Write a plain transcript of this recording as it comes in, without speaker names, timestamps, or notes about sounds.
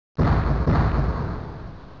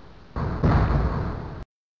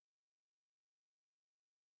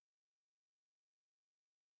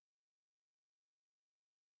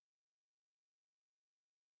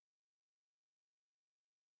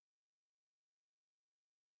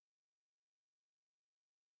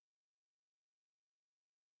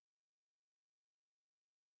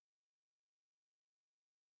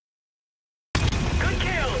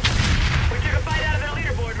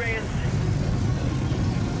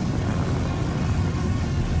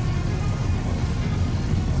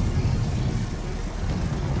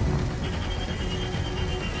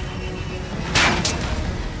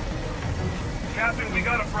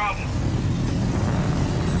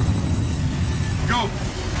go!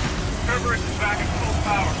 Cerberus is back at full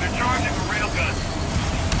power. They're charging a railgun.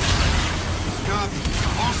 Copy.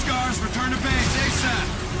 All scars, return to base ASAP.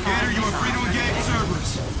 Gator, you are free to engage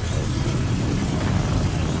Cerberus.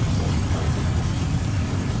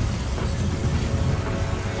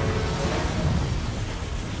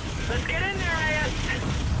 Let's get in there, AS.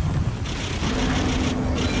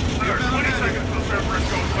 Sir, 20 seconds till Cerberus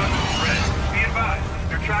goes west of the bridge. Be advised,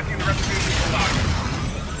 they're tracking the retribution target.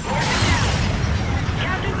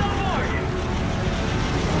 Captain's on board!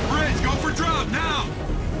 Bridge, go for drop, now!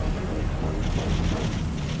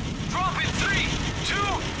 Drop in 3, 2,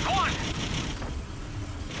 1!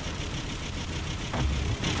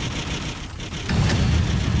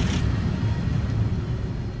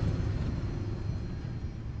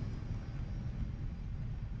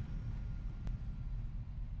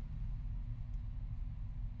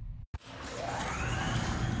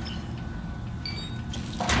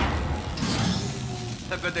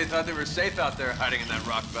 I bet they thought they were safe out there hiding in that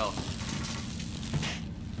rock belt.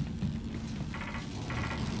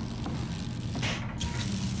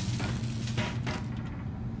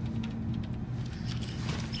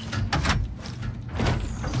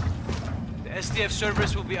 The SDF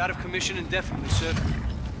Cerberus will be out of commission indefinitely, sir.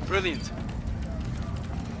 Brilliant.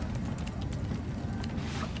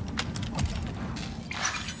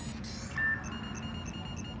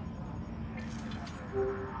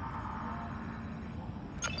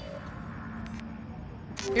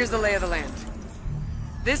 Here's the lay of the land.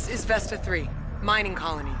 This is Vesta 3, mining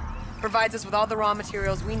colony. Provides us with all the raw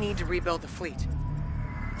materials we need to rebuild the fleet.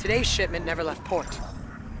 Today's shipment never left port.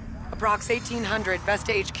 Approx 1800,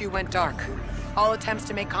 Vesta HQ went dark. All attempts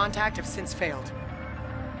to make contact have since failed.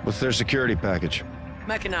 What's their security package?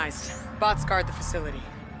 Mechanized. Bots guard the facility.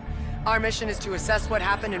 Our mission is to assess what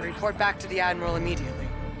happened and report back to the Admiral immediately.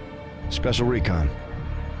 Special recon.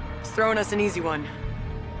 He's throwing us an easy one.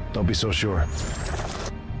 Don't be so sure.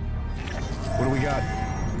 What do we got?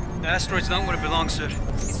 The asteroid's not where it belongs, sir.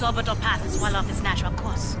 Its orbital path is well off its natural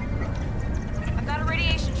course. I've got a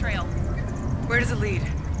radiation trail. Where does it lead?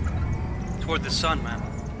 Toward the sun, ma'am.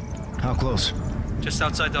 How close? Just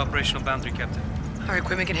outside the operational boundary, Captain. Our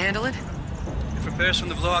equipment can handle it? If repairs from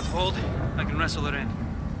the blowout hold, I can wrestle it in.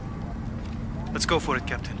 Let's go for it,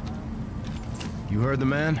 Captain. You heard the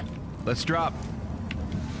man. Let's drop.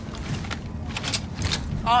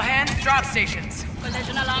 All hands, drop stations.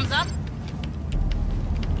 Collision alarms up.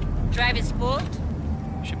 Drive is spooled.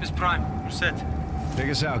 Ship is prime. We're set. Take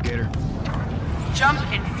us out, Gator. Jump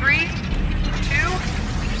in 3, 2,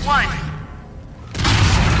 1.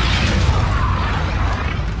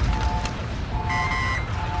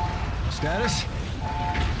 Status?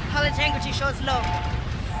 Hull integrity shows low.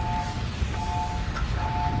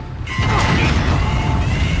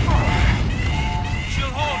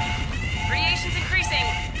 She'll hold. Radiation's increasing.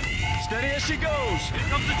 Steady as she goes. Here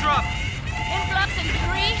comes the drop. Influx in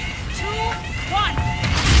 3, 2, 1.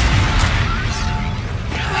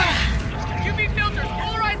 UV filters,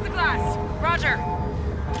 polarize the glass. Roger.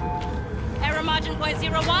 Error margin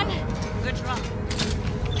 0.01. Good drop.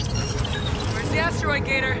 Where's the asteroid,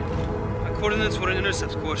 Gator? My coordinates were an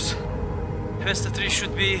intercept course. Vesta 3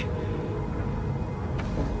 should be...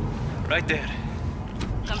 right there.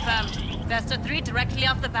 Confirmed. Vesta 3 directly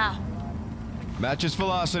off the bow. Matches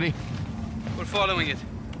velocity. We're following it.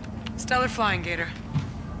 Stellar flying, Gator.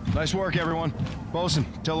 Nice work, everyone. Bosun,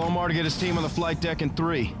 tell Omar to get his team on the flight deck in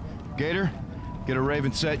 3. Gator, get a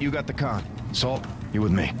Raven set. You got the con. Salt, you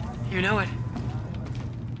with me. You know it.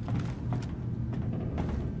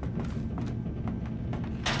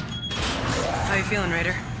 How you feeling,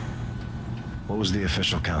 Raider? What was the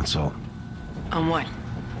official count, Salt? On what?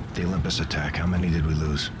 The Olympus attack. How many did we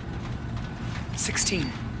lose?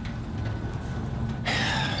 16.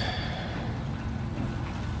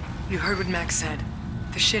 You heard what Max said.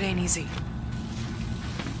 This shit ain't easy.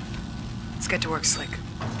 Let's get to work, Slick.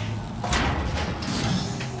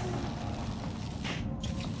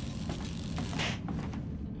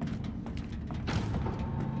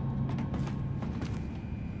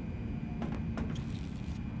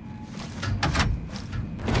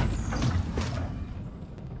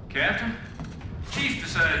 Captain? Chief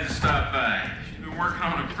decided to stop by. She's been working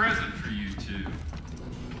on a present for you two.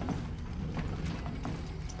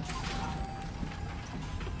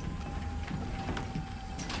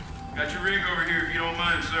 Got your rig over here if you don't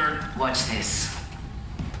mind, sir. Watch this.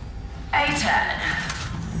 ATAD.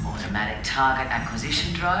 Automatic target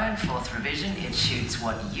acquisition drone, 4th revision. It shoots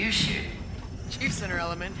what you shoot. Chief Center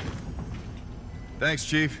element. Thanks,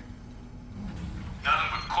 Chief. Nothing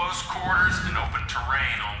but close quarters and open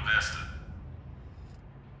terrain on Vesta.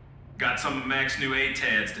 Got some of Mac's new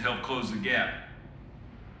ATADs to help close the gap.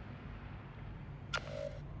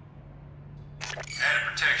 Added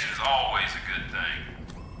protection is always a good thing.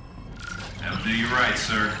 That'll do you right,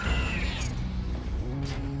 sir.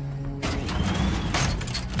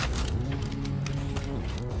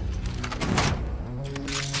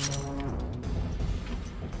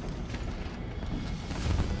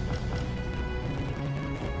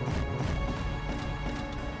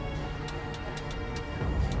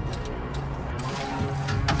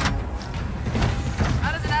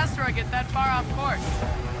 How does an asteroid get that far off course?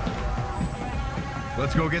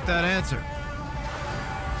 Let's go get that answer.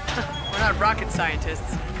 We're not rocket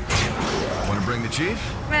scientists. Want to bring the chief?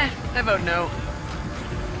 Meh, I vote no.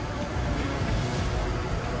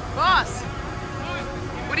 Boss!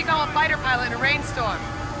 What do you call a fighter pilot in a rainstorm?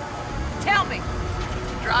 Tell me!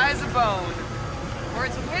 Dry as a bone.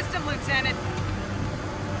 Words of wisdom, Lieutenant.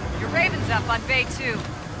 Your Raven's up on Bay 2.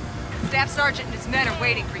 Staff Sergeant and his men are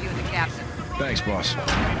waiting for you and the captain. Thanks, boss.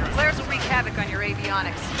 Flares will wreak havoc on your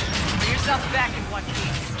avionics. Bring yourselves back in one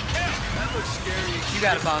piece. That looks scary. You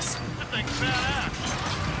got it, boss. That thing's badass.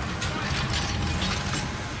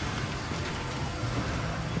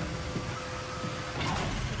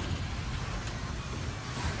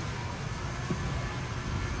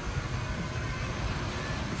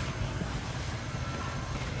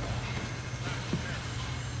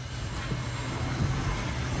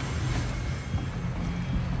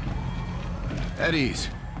 At ease.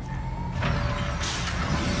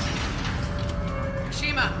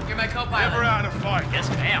 Shima, you're my co-pilot. Never out of fight. Yes,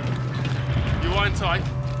 ma'am. You on tight?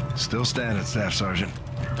 Still standing, Staff Sergeant.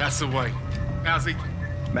 That's the way. How's he?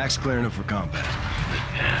 Max clearing him for combat.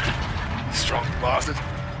 Strong bastard.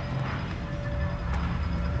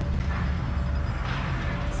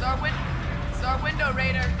 It's our window,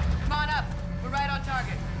 Raider. Come on up. We're right on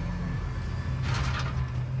target.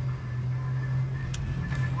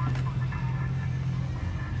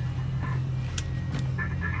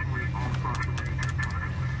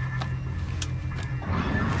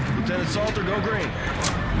 Lieutenant Salter, go green.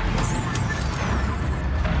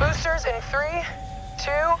 Boosters in 3,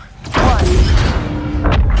 2, 1.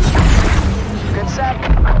 Good set.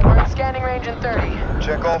 We're in scanning range in 30.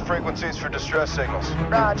 Check all frequencies for distress signals.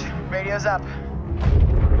 Raj, radio's up.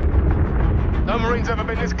 No Marines ever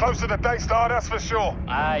been this close to the Daystar, that's for sure.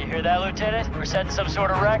 Ah, you hear that, Lieutenant? We're setting some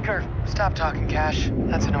sort of record. Stop talking, Cash.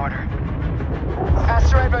 That's an order.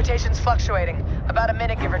 Asteroid rotation's fluctuating. About a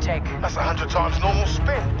minute, give or take. That's 100 times normal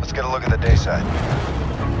spin. Let's get a look at the day side.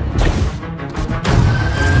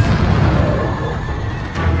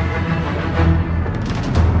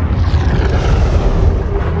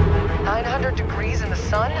 Degrees in the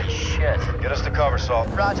sun? Shit. Get us to cover, Salt.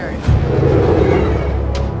 Roger.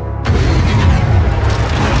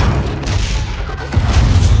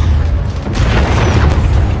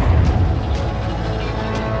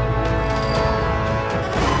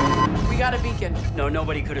 We got a beacon. No,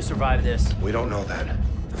 nobody could have survived this. We don't know that.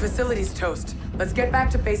 The facility's toast. Let's get back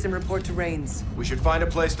to base and report to Rains. We should find a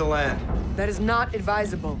place to land. That is not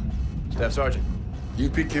advisable. Staff Sergeant. You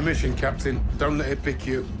pick your mission, Captain. Don't let it pick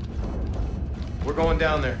you. We're going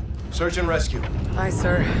down there. Search and rescue. Aye,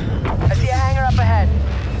 sir. I see a hangar up ahead.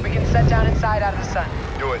 We can set down inside out of the sun.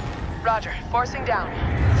 Do it. Roger. Forcing down.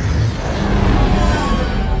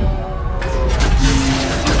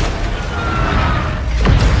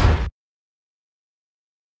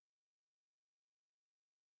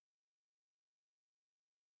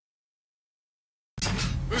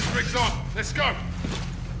 Boost rigs on. Let's go.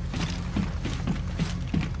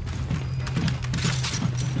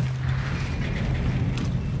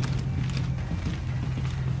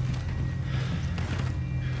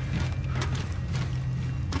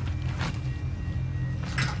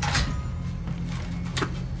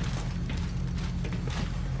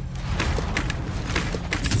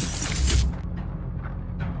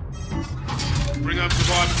 Bring up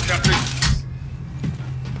survivors, Captain.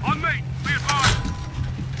 On me, be advised.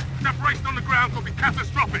 Separation on the ground could be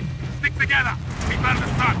catastrophic. Stick together. Keep out of the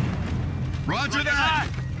sun. Roger that!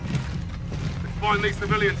 Let's find these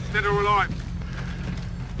civilians, dead or alive.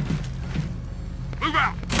 Move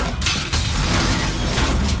out!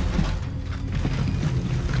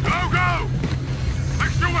 Go, go!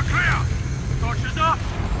 Make sure we're clear! Torches up!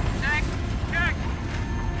 Check, check!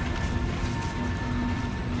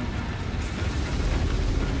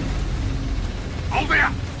 Hold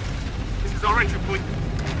there! This is our entry point.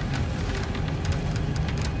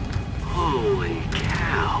 Holy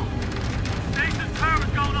cow. Station's power's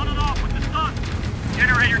going on and off with the sun.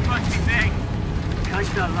 Generator must be big.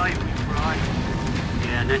 Guy's not alive, right?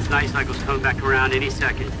 Yeah, and that night cycle's coming back around any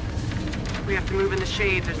second. We have to move in the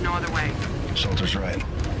shade. There's no other way. Salter's right.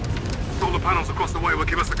 Solar panels across the way will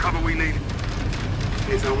give us the cover we need.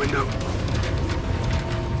 Here's our window.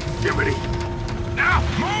 Get ready. Now,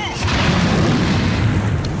 move!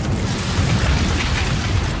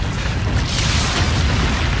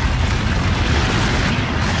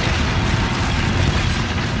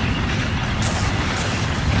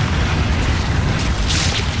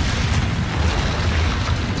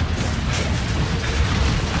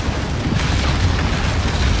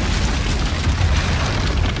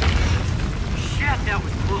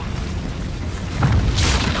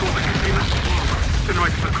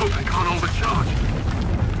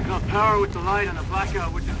 With the light and the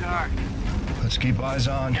blackout with the dark. Let's keep eyes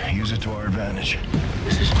on, use it to our advantage.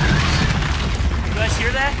 This is nice. You guys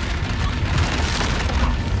hear that?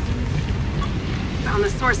 Found the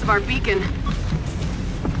source of our beacon.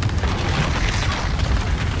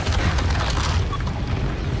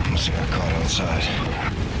 Must have got caught outside.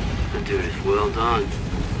 That dude is well done.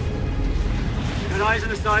 Got eyes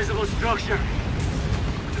on a sizable structure.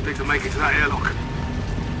 What do you think to make it to that airlock?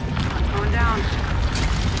 I'm going down.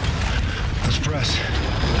 Let's press.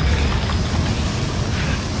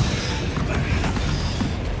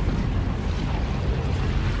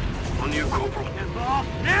 On you, Corporal. Involved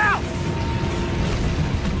now!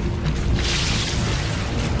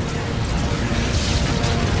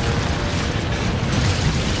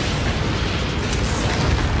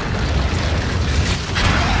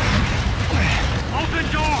 Open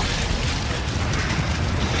door!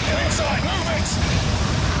 Get inside, move it!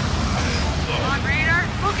 Come on, Raider,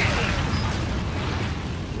 book it!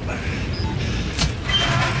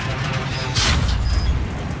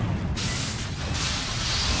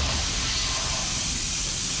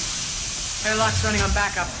 Airlock's running on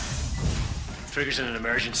backup. Triggers in an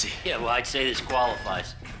emergency. Yeah, well, I'd say this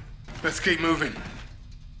qualifies. Let's keep moving.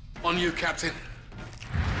 On you, Captain.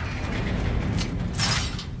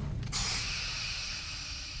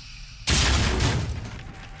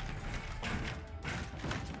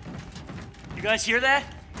 You guys hear that?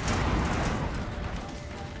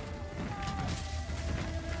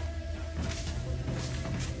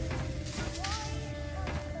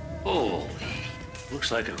 Holy. Looks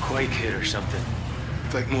like a quake hit or something.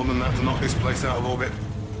 Take more than that to knock this place out of orbit.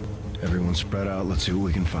 Everyone spread out, let's see what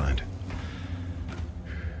we can find.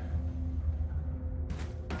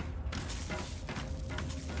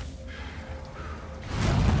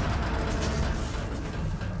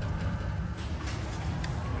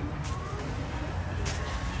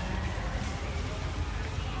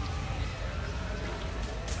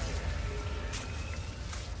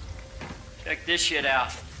 Check this shit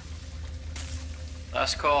out.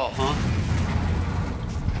 Last call, huh?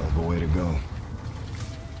 Hell of a way to go.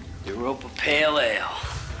 Europa Pale Ale.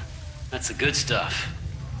 That's the good stuff.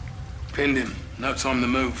 Pinned him. No time to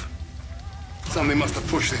move. Somebody must have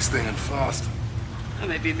pushed this thing and fast. Well,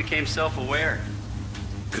 maybe he became self-aware.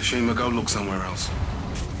 Kashima, go look somewhere else.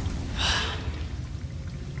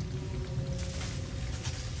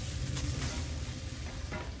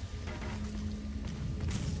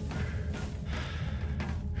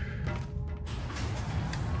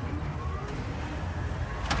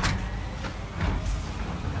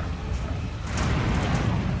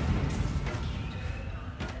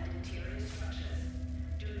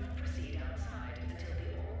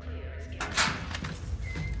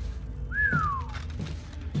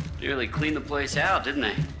 Nearly cleaned the place out, didn't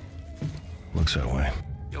they? Looks that way.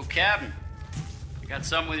 Yo, Captain. I got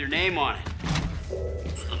something with your name on it.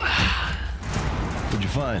 What'd you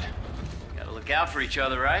find? Gotta look out for each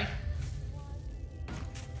other, right?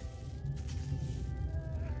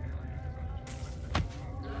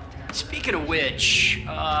 Speaking of which,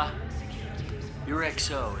 your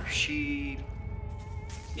XO, is she,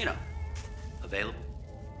 you know, available?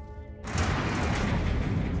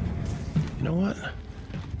 You know what?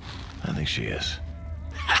 I think she is.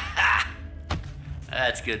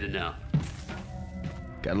 That's good to know.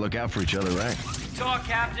 Gotta look out for each other, right? Talk,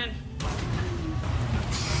 Captain.